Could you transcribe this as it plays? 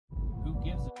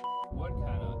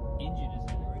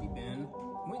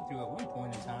through at one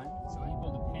point in time. So he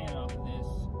pulled the pan off of this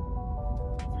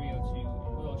 302,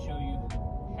 and we'll show you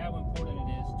how important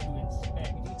it is to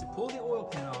inspect. You need to pull the oil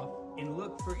pan off and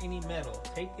look for any metal.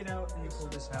 Take it out and you pull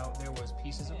this out. There was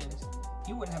pieces of it.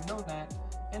 You wouldn't have known that,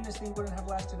 and this thing wouldn't have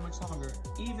lasted much longer,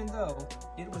 even though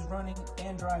it was running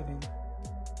and driving.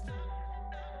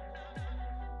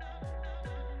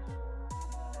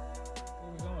 Where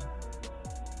are we going?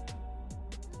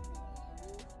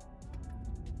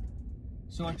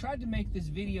 So I tried to make this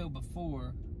video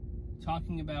before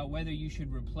talking about whether you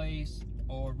should replace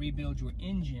or rebuild your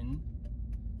engine.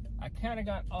 I kind of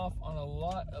got off on a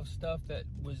lot of stuff that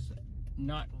was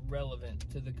not relevant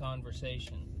to the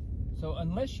conversation. So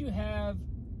unless you have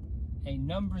a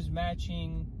numbers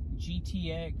matching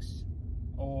GTX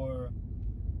or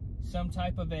some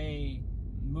type of a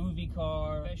movie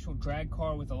car, special drag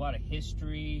car with a lot of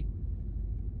history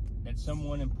that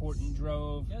someone important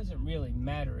drove, it doesn't really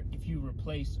matter if you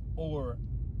replace or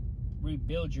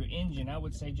rebuild your engine. I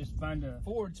would say just find a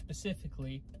Ford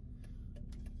specifically,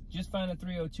 just find a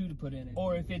 302 to put in it.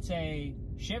 Or if it's a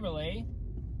Chevrolet,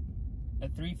 a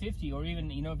 350, or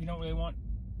even, you know, if you don't really want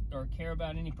or care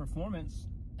about any performance,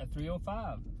 a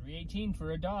 305, 318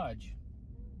 for a Dodge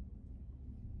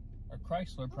or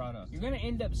Chrysler product. You're gonna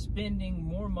end up spending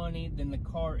more money than the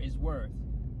car is worth.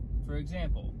 For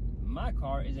example, my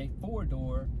car is a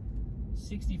 4-door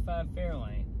 65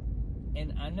 Fairlane.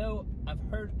 And I know I've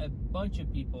heard a bunch of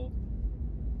people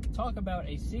talk about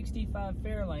a 65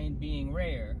 Fairlane being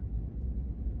rare.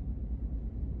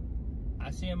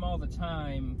 I see them all the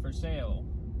time for sale.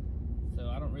 So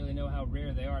I don't really know how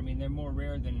rare they are. I mean, they're more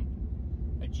rare than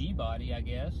a G-body, I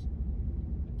guess.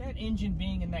 But that engine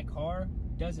being in that car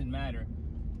doesn't matter.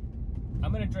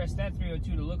 I'm gonna dress that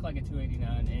 302 to look like a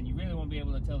 289, and you really won't be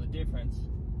able to tell the difference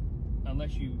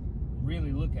unless you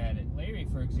really look at it. Larry,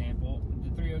 for example, the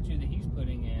 302 that he's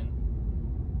putting in,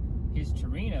 his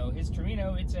Torino,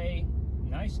 it's a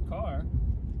nice car,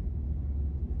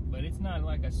 but it's not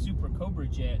like a Super Cobra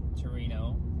Jet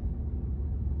Torino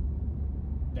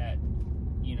that,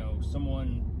 you know,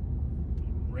 someone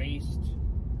raced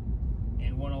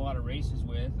and won a lot of races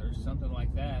with or something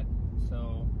like that.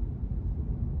 So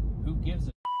who gives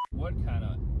a what kind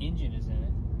of engine is in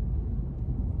it?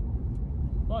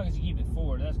 As long as you keep it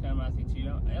Ford, that's kind of my thing too. You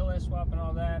know, LS swap and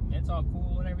all that, it's all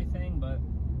cool and everything, but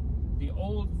the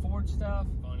old Ford stuff,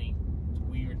 funny. It's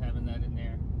weird having that in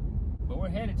there. But we're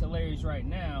headed to Larry's right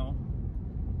now.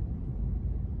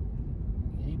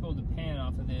 He pulled the pan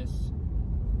off of this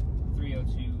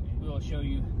 302, and we'll show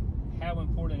you how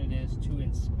important it is to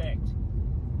inspect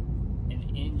an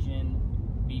engine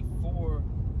before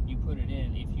you put it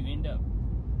in. If you end up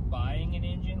buying an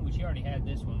engine, which you already had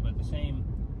this one, but the same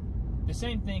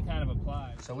thing kind of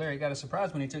applies. So Larry got a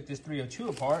surprise when he took this 302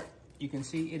 apart. You can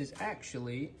see it is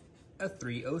actually a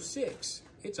 306.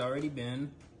 It's already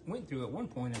went through at one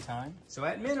point in time. So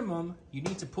at minimum, you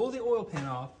need to pull the oil pan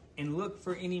off and look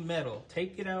for any metal.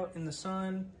 Take it out in the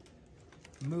sun,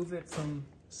 move it from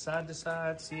side to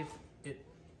side, see if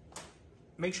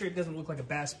make sure it doesn't look like a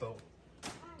bass boat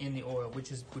in the oil,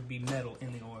 which would be metal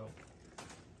in the oil.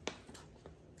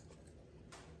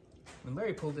 When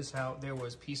Larry pulled this out, there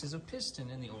was pieces of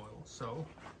piston in the oil. So,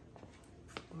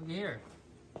 look here.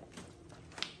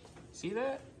 See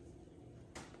that?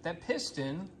 That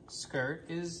piston skirt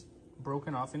is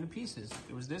broken off into pieces.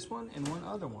 It was this one and one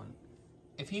other one.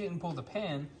 If he didn't pull the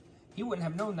pan, he wouldn't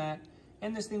have known that,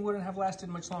 and this thing wouldn't have lasted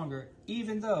much longer,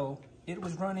 even though it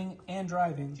was running and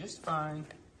driving just fine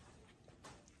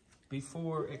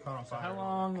before it caught on fire. So how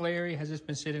long, Larry, has this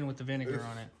been sitting with the vinegar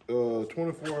on it?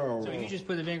 24 hours. So you just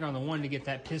put the vinegar on the one to get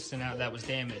that piston out that was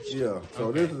damaged? Yeah, so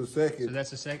okay. This is the second. So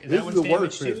that's the second. This is the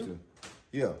worst piston. Too?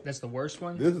 Yeah. That's the worst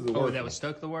one? This is the worst that one. was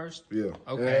stuck the worst? Yeah.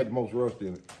 Okay. It had the most rust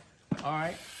in it. All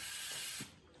right.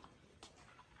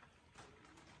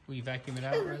 Will you vacuum it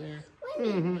out right there?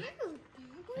 Mm-hmm.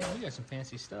 Yeah, we got some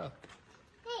fancy stuff.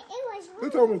 They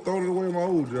told me to throw it away in my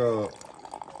old job.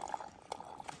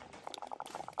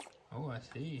 Oh, I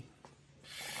see.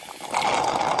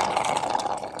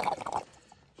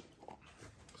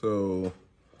 So,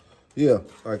 yeah,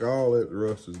 like all that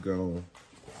rust is gone.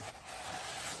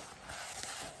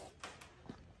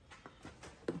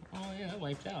 Oh, yeah, that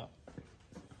wiped out.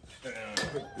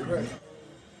 You're right.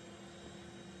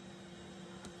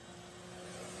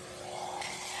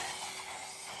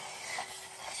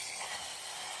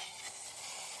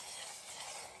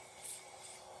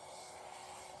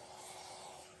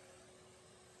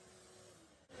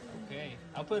 Okay,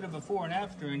 I'll put a before and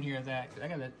after in here of that, 'cause I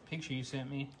got that picture you sent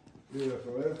me. Yeah,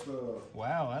 so that's,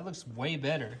 wow, that looks way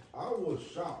better. I was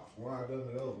shocked when I done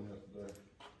the other one yesterday.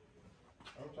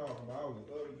 I I'm talking about I was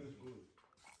ugly this good.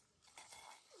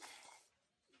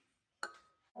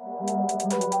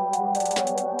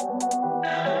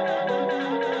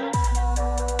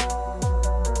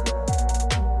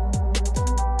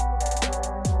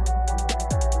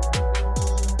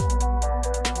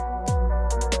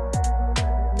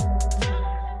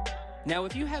 Now,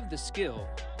 if you have the skill,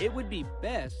 it would be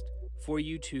best for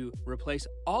you to replace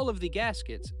all of the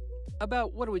gaskets,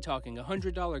 about, what are we talking,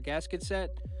 $100 gasket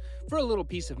set, for a little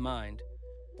peace of mind.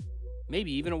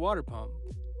 Maybe even a water pump.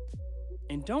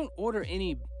 And don't order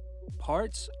any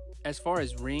parts as far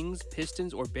as rings,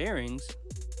 pistons, or bearings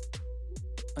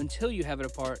until you have it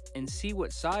apart and see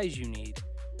what size you need.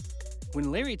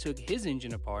 When Larry took his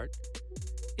engine apart,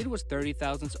 it was 30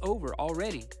 thousandths over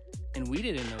already, and we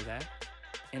didn't know that.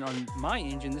 And on my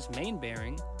engine, this main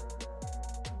bearing,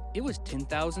 it was 10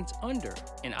 thousandths under,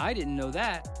 and I didn't know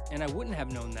that, and I wouldn't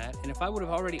have known that. And if I would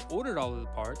have already ordered all of the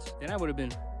parts, then I would have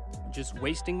been just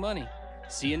wasting money.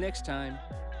 See you next time.